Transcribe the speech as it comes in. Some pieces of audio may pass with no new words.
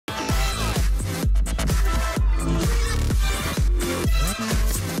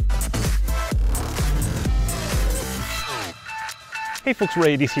Hey folks,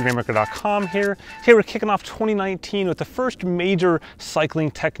 Ray, Rainmaker.com here. Today we're kicking off 2019 with the first major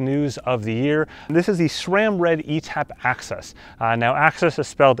cycling tech news of the year. This is the SRAM RED eTap AXS. Now AXS is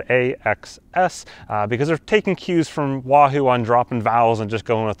spelled AXS because they're taking cues from Wahoo on dropping vowels and just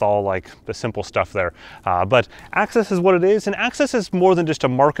going with all like the simple stuff there. But AXS is what it is, and AXS is more than just a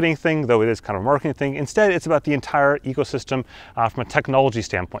marketing thing, though it is kind of a marketing thing. Instead, it's about the entire ecosystem from a technology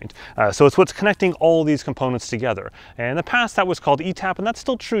standpoint. So it's what's connecting all these components together. And in the past, that was called eTap, and that's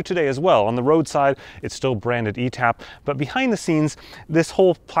still true today as well. On the road side, it's still branded eTap, but behind the scenes, this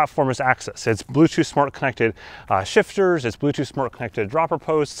whole platform is AXS. It's Bluetooth smart connected shifters, it's Bluetooth smart connected dropper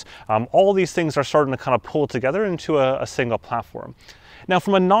posts. All these things are starting to kind of pull together into a single platform. Now,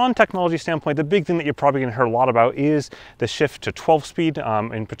 from a non-technology standpoint, the big thing that you're probably going to hear a lot about is the shift to 12-speed,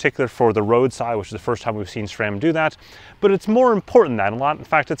 in particular for the road side, which is the first time we've seen SRAM do that. But it's more important than that. In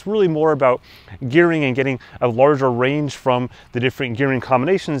fact, it's really more about gearing and getting a larger range from the different gearing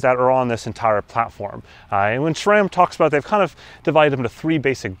combinations that are on this entire platform. And when SRAM talks about, they've kind of divided them into three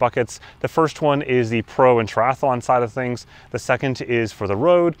basic buckets. The first one is the pro and triathlon side of things. The second is for the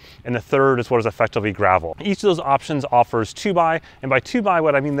road, and the third is what is effectively gravel. Each of those options offers 2x, and by 2x,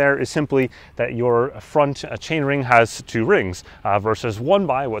 what I mean there is simply that your front chainring has two rings versus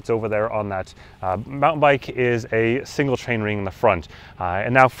 1x, what's over there on that mountain bike is a single chainring in the front.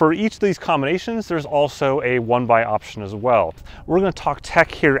 And now for each of these combinations, there's also a 1x option as well. We're going to talk tech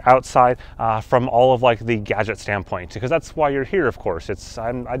here outside from all of like the gadget standpoint, because that's why you're here, of course.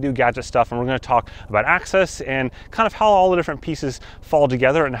 I do gadget stuff, and we're going to talk about AXS and kind of how all the different pieces fall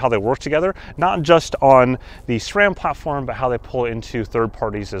together and how they work together, not just on the SRAM platform, but how they pull into third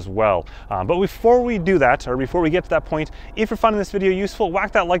parties as well. But before we do that, or before we get to that point, if you're finding this video useful,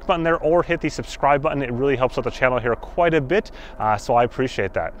 whack that like button there or hit the subscribe button. It really helps out the channel here quite a bit, so I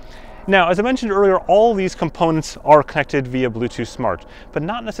appreciate that. Now, as I mentioned earlier, all these components are connected via Bluetooth Smart, but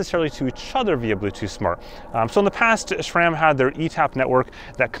not necessarily to each other via Bluetooth Smart. So in the past, SRAM had their eTap network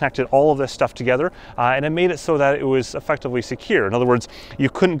that connected all of this stuff together, and it made it so that it was effectively secure. In other words,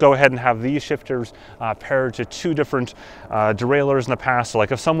 you couldn't go ahead and have these shifters paired to two different derailleurs in the past. So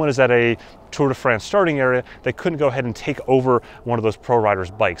like if someone is at a Tour de France starting area, they couldn't go ahead and take over one of those pro riders'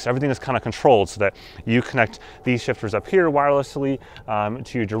 bikes. Everything is kind of controlled so that you connect these shifters up here wirelessly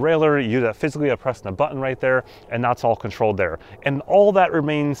to your derailleur. You do that physically by pressing the button right there, and that's all controlled there. And all that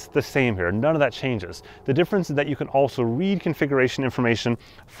remains the same here. None of that changes. The difference is that you can also read configuration information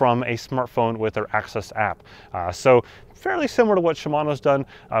from a smartphone with their AXS app. So fairly similar to what Shimano's done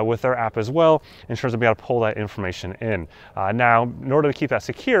with their app as well, in terms of being able to pull that information in. Now, in order to keep that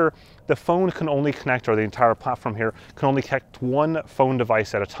secure, the phone can only connect, or the entire platform here can only connect one phone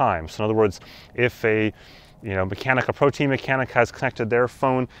device at a time. So in other words, if a pro team mechanic has connected their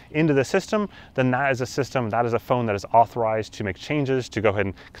phone into the system, then that is a system, that is a phone that is authorized to make changes to go ahead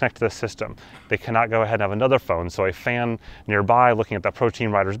and connect to the system. They cannot go ahead and have another phone. So a fan nearby looking at that pro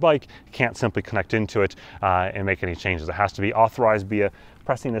team rider's bike can't simply connect into it and make any changes. It has to be authorized via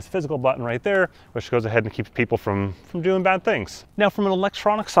pressing this physical button right there, which goes ahead and keeps people from doing bad things. Now, from an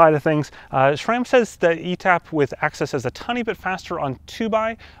electronic side of things, SRAM says that eTap with AXS is a tiny bit faster on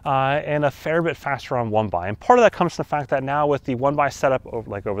 2x and a fair bit faster on 1x. And part of that comes from the fact that now with the 1x setup,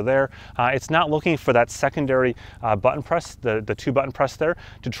 like over there, it's not looking for that secondary button press, the 2-button press there,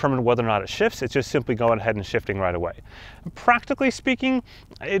 to determine whether or not it shifts. It's just simply going ahead and shifting right away. Practically speaking,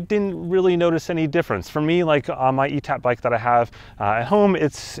 it didn't really notice any difference. For me, like on my eTap bike that I have at home,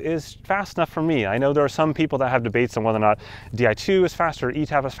 it's fast enough for me. I know there are some people that have debates on whether or not Di2 is faster, or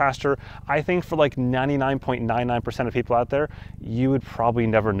eTap is faster. I think for like 99.99% of people out there, you would probably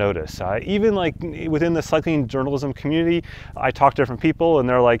never notice. Even like within the cycling journalism community, I talk to different people and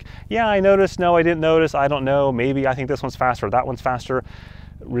they're like, yeah, I noticed, no, I didn't notice, I don't know, maybe I think this one's faster, that one's faster.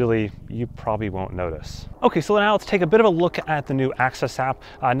 Really, you probably won't notice. Okay, so now let's take a bit of a look at the new AXS app.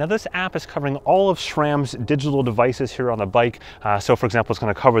 Now this app is covering all of SRAM's digital devices here on the bike. So for example, it's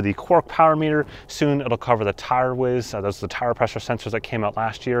going to cover the Quarq Power Meter. Soon it'll cover the Tire Whiz. Those are the tire pressure sensors that came out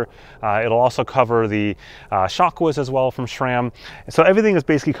last year. It'll also cover the Shock Whiz as well from SRAM. So everything is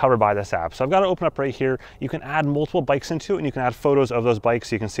basically covered by this app. So I've got it open up right here. You can add multiple bikes into it, and you can add photos of those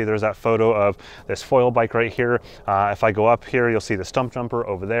bikes. You can see there's that photo of this foil bike right here. If I go up here, you'll see the stump jumper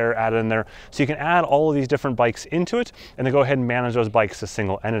over there, added in there. So you can add all of these different bikes into it and then go ahead and manage those bikes as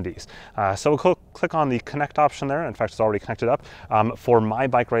single entities. So we'll click on the connect option there. In fact, it's already connected up for my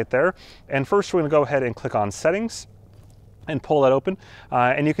bike right there. And first we're going to go ahead and click on settings. and pull that open,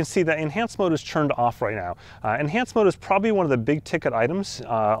 and you can see that enhanced mode is turned off right now. Enhanced mode is probably one of the big ticket items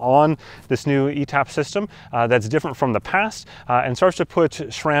on this new eTap system that's different from the past, and starts to put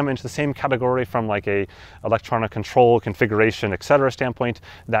SRAM into the same category from like a electronic control, configuration, etc. standpoint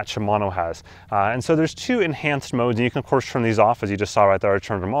that Shimano has. And so there's two enhanced modes, and you can of course turn these off, as you just saw right there. I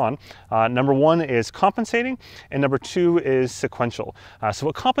turned them on. Number one is compensating, and number two is sequential. So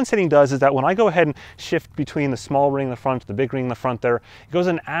what compensating does is that when I go ahead and shift between the small ring in the front, the big ring in the front there, it goes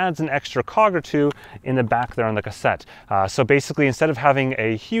and adds an extra cog or two in the back there on the cassette. So basically, instead of having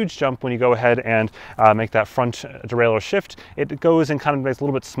a huge jump when you go ahead and make that front derailleur shift, it goes and kind of makes it a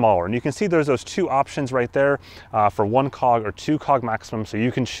little bit smaller. And you can see there's those two options right there for 1 cog or 2 cog maximum. So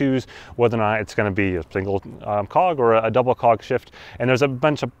you can choose whether or not it's going to be a single cog or a double cog shift. And there's a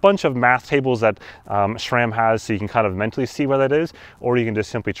bunch of math tables that SRAM has, so you can kind of mentally see where that is, or you can just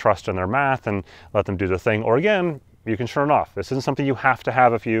simply trust in their math and let them do their thing. Or again, you can turn it off. This isn't something you have to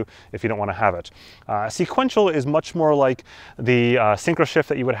have if you don't want to have it. Sequential is much more like the synchro shift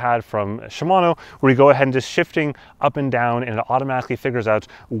that you would have from Shimano, where you go ahead and just shifting up and down, and it automatically figures out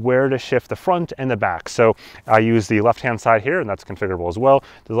where to shift the front and the back. So I use the left-hand side here, and that's configurable as well.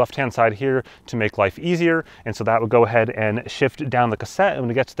 The left-hand side here to make life easier, and so that would go ahead and shift down the cassette, and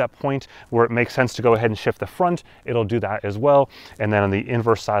when it gets to that point where it makes sense to go ahead and shift the front, it'll do that as well. And then on the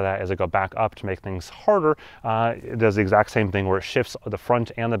inverse side of that, as I go back up to make things harder, it does the exact same thing where it shifts the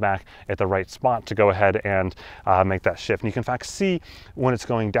front and the back at the right spot to go ahead and make that shift. And you can in fact see when it's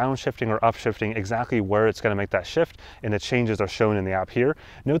going downshifting or upshifting exactly where it's going to make that shift, and the changes are shown in the app here.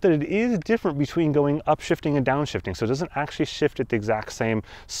 Note that it is different between going upshifting and downshifting, so it doesn't actually shift at the exact same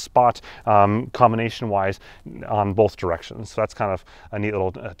spot combination wise on both directions. So that's kind of a neat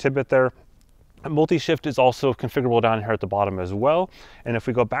little tidbit there. Multi-shift is also configurable down here at the bottom as well. And if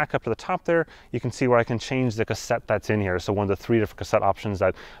we go back up to the top there, you can see where I can change the cassette that's in here. So one of the 3 different cassette options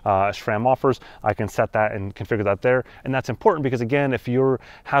that SRAM offers, I can set that and configure that there. And that's important because, again, if you're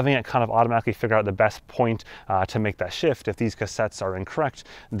having it kind of automatically figure out the best point to make that shift, if these cassettes are incorrect,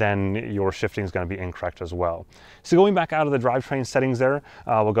 then your shifting is going to be incorrect as well. So going back out of the drivetrain settings there,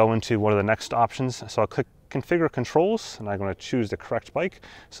 we'll go into one of the next options. So I'll click Configure Controls, and I'm going to choose the correct bike.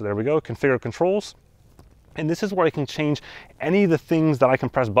 So there we go, Configure Controls. And this is where I can change any of the things that I can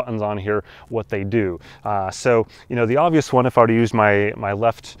press buttons on here, what they do. So, you know, the obvious one, if I were to use my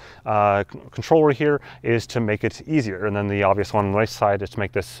left controller here, is to make it easier. And then the obvious one on the right side is to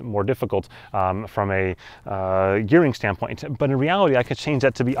make this more difficult from a gearing standpoint. But in reality, I could change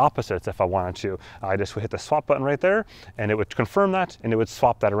that to be opposites if I wanted to. I just would hit the swap button right there, and it would confirm that, and it would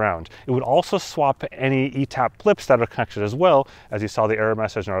swap that around. It would also swap any eTap blips that are connected as well, as you saw the error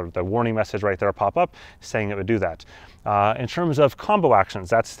message or the warning message right there pop up, saying it would do that. In terms of combo actions,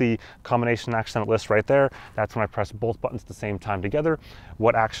 that's the combination action list right there. That's when I press both buttons at the same time together,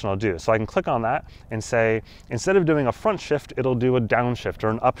 what action I'll do. So I can click on that and say, instead of doing a front shift, it'll do a downshift or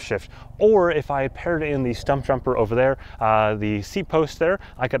an upshift. Or if I had paired in the stump jumper over there, the seat post there,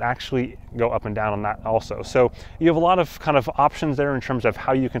 I could actually go up and down on that also. So you have a lot of kind of options there in terms of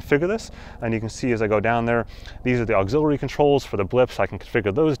how you configure this. And you can see as I go down there, these are the auxiliary controls for the blips. I can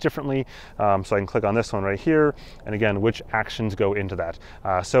configure those differently. So I can click on this one right here. And again, which actions go into that.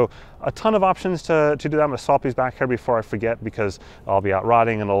 So a ton of options to do that. I'm gonna swap these back here before I forget, because I'll be out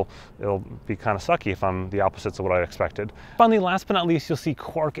riding and it'll be kind of sucky if I'm the opposites of what I expected. Finally, last but not least, you'll see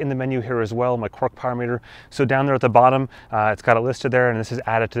Quarq in the menu here as well, my Quarq Power Meter. So down there at the bottom, it's got it listed there, and this is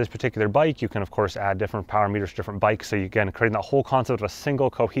added to this particular bike. You can of course add different power meters to different bikes. So you again, creating that whole concept of a single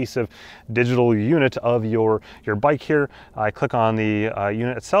cohesive digital unit of your bike here. I click on the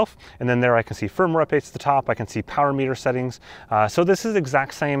unit itself, and then there I can see firmware updates at the top. I can see power meter settings. So this is the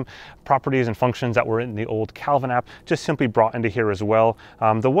exact same properties and functions that were in the old Calvin app, just simply brought into here as well.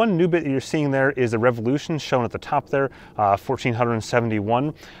 The one new bit that you're seeing there is the revolution shown at the top there,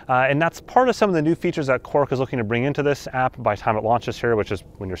 1471. And that's part of some of the new features that Quarq is looking to bring into this app by the time it launches here, which is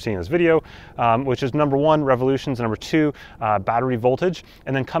when you're seeing this video, which is number 1, revolutions, and number 2, battery voltage.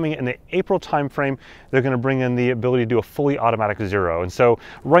 And then coming in the April timeframe, they're going to bring in the ability to do a fully automatic zero. And so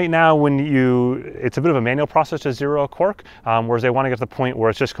right now, it's a bit of a manual process to zero a Quarq, whereas they want to get to the point where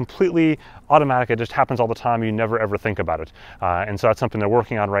it's just completely automatic. It just happens all the time. You never ever think about it. And so that's something they're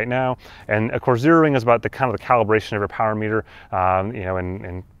working on right now. And of course, zeroing is about the kind of the calibration of your power meter. You know,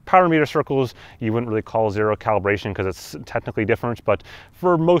 in power meter circles, you wouldn't really call zero calibration because it's technically different, but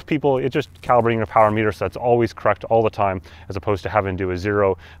for most people, it's just calibrating your power meter so that's always correct all the time, as opposed to having to do a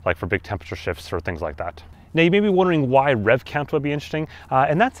zero like for big temperature shifts or things like that. Now you may be wondering why rev count would be interesting,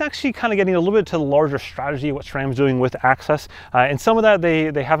 and that's actually kind of getting a little bit to the larger strategy of what SRAM's doing with AXS, and some of that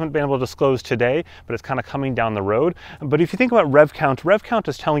they haven't been able to disclose today, but it's kind of coming down the road. But if you think about rev count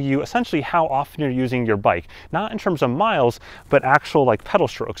is telling you essentially how often you're using your bike, not in terms of miles, but actual like pedal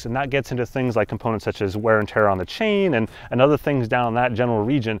strokes, and that gets into things like components such as wear and tear on the chain and other things down in that general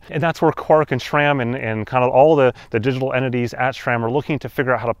region. And that's where Quarq and SRAM and kind of all the digital entities at SRAM are looking to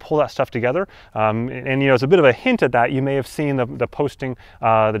figure out how to pull that stuff together. And you know, as a bit of a hint at that, you may have seen the posting,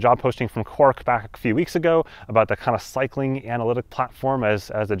 the job posting from Quarq back a few weeks ago about the kind of cycling analytic platform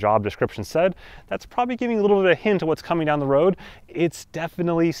as the job description said. That's probably giving a little bit of a hint of what's coming down the road. It's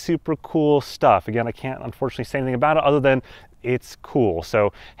definitely super cool stuff. Again, I can't unfortunately say anything about it other than it's cool.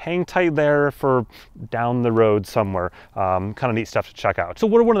 So hang tight there for down the road somewhere. Kind of neat stuff to check out. So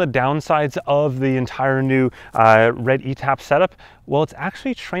what are one of the downsides of the entire new Red eTap setup? Well, it's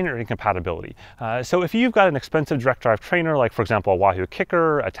actually trainer incompatibility. So if you've got an expensive direct drive trainer, like for example, a Wahoo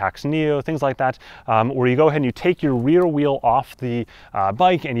Kicker, a Tax Neo, things like that, where you go ahead and you take your rear wheel off the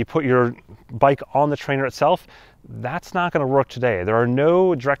bike and you put your bike on the trainer itself, that's not going to work today. There are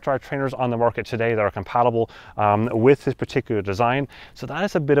no direct drive trainers on the market today that are compatible with this particular design, so that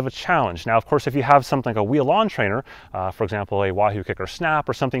is a bit of a challenge. Now, of course, if you have something like a wheel-on trainer, for example, a Wahoo Kicker Snap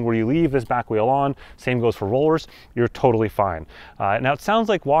or something where you leave this back wheel on, same goes for rollers, you're totally fine. Now, it sounds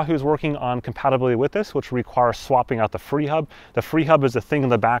like Wahoo's working on compatibility with this, which requires swapping out the free hub. The free hub is the thing in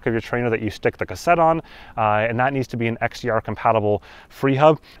the back of your trainer that you stick the cassette on, and that needs to be an XDR compatible free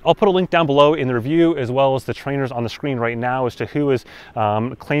hub. I'll put a link down below in the review, as well as the trainers on the screen right now as to who has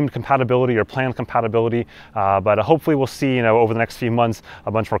claimed compatibility or planned compatibility, but hopefully we'll see, you know, over the next few months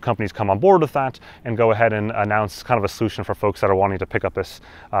a bunch more companies come on board with that and go ahead and announce kind of a solution for folks that are wanting to pick up this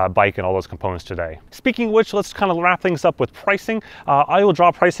bike and all those components today. Speaking of which, let's kind of wrap things up with pricing. I will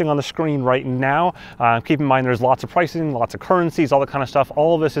draw pricing on the screen right now. Keep in mind there's lots of pricing, lots of currencies, all that kind of stuff.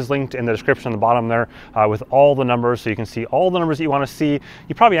 All of this is linked in the description on the bottom there with all the numbers, so you can see all the numbers that you want to see.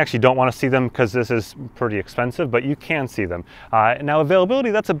 You probably actually don't want to see them because this is pretty expensive, but you can see them. Now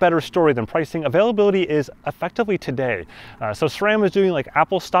availability, that's a better story than pricing. Availability is effectively today. So SRAM is doing like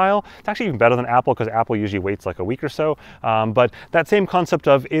Apple style. It's actually even better than Apple because Apple usually waits like a week or so. But that same concept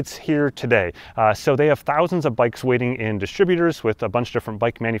of it's here today. So they have thousands of bikes waiting in distributors with a bunch of different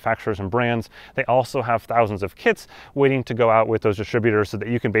bike manufacturers and brands. They also have thousands of kits waiting to go out with those distributors so that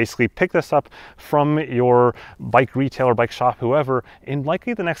you can basically pick this up from your bike retailer, bike shop, whoever, in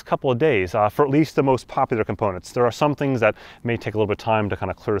likely the next couple of days for at least the most popular components. There are some things that may take a little bit of time to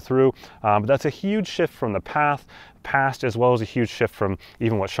kind of clear through, but that's a huge shift from the past, as well as a huge shift from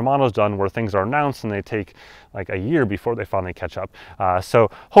even what Shimano's done, where things are announced and they take like a year before they finally catch up. So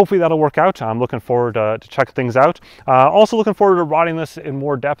hopefully that'll work out. I'm looking forward to check things out. Also looking forward to riding this in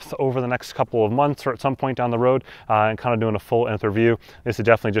more depth over the next couple of months or at some point down the road and kind of doing a full nth review. This is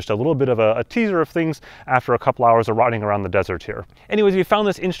definitely just a little bit of a teaser of things after a couple hours of riding around the desert here. Anyways, if you found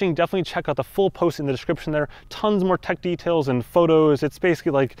this interesting, definitely check out the full post in the description there. Tons more tech details and photos. It's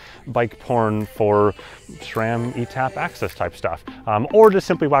basically like bike porn for SRAM eTap AXS type stuff. Or just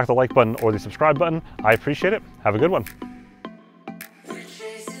simply whack the like button or the subscribe button. I appreciate it. Have a good one.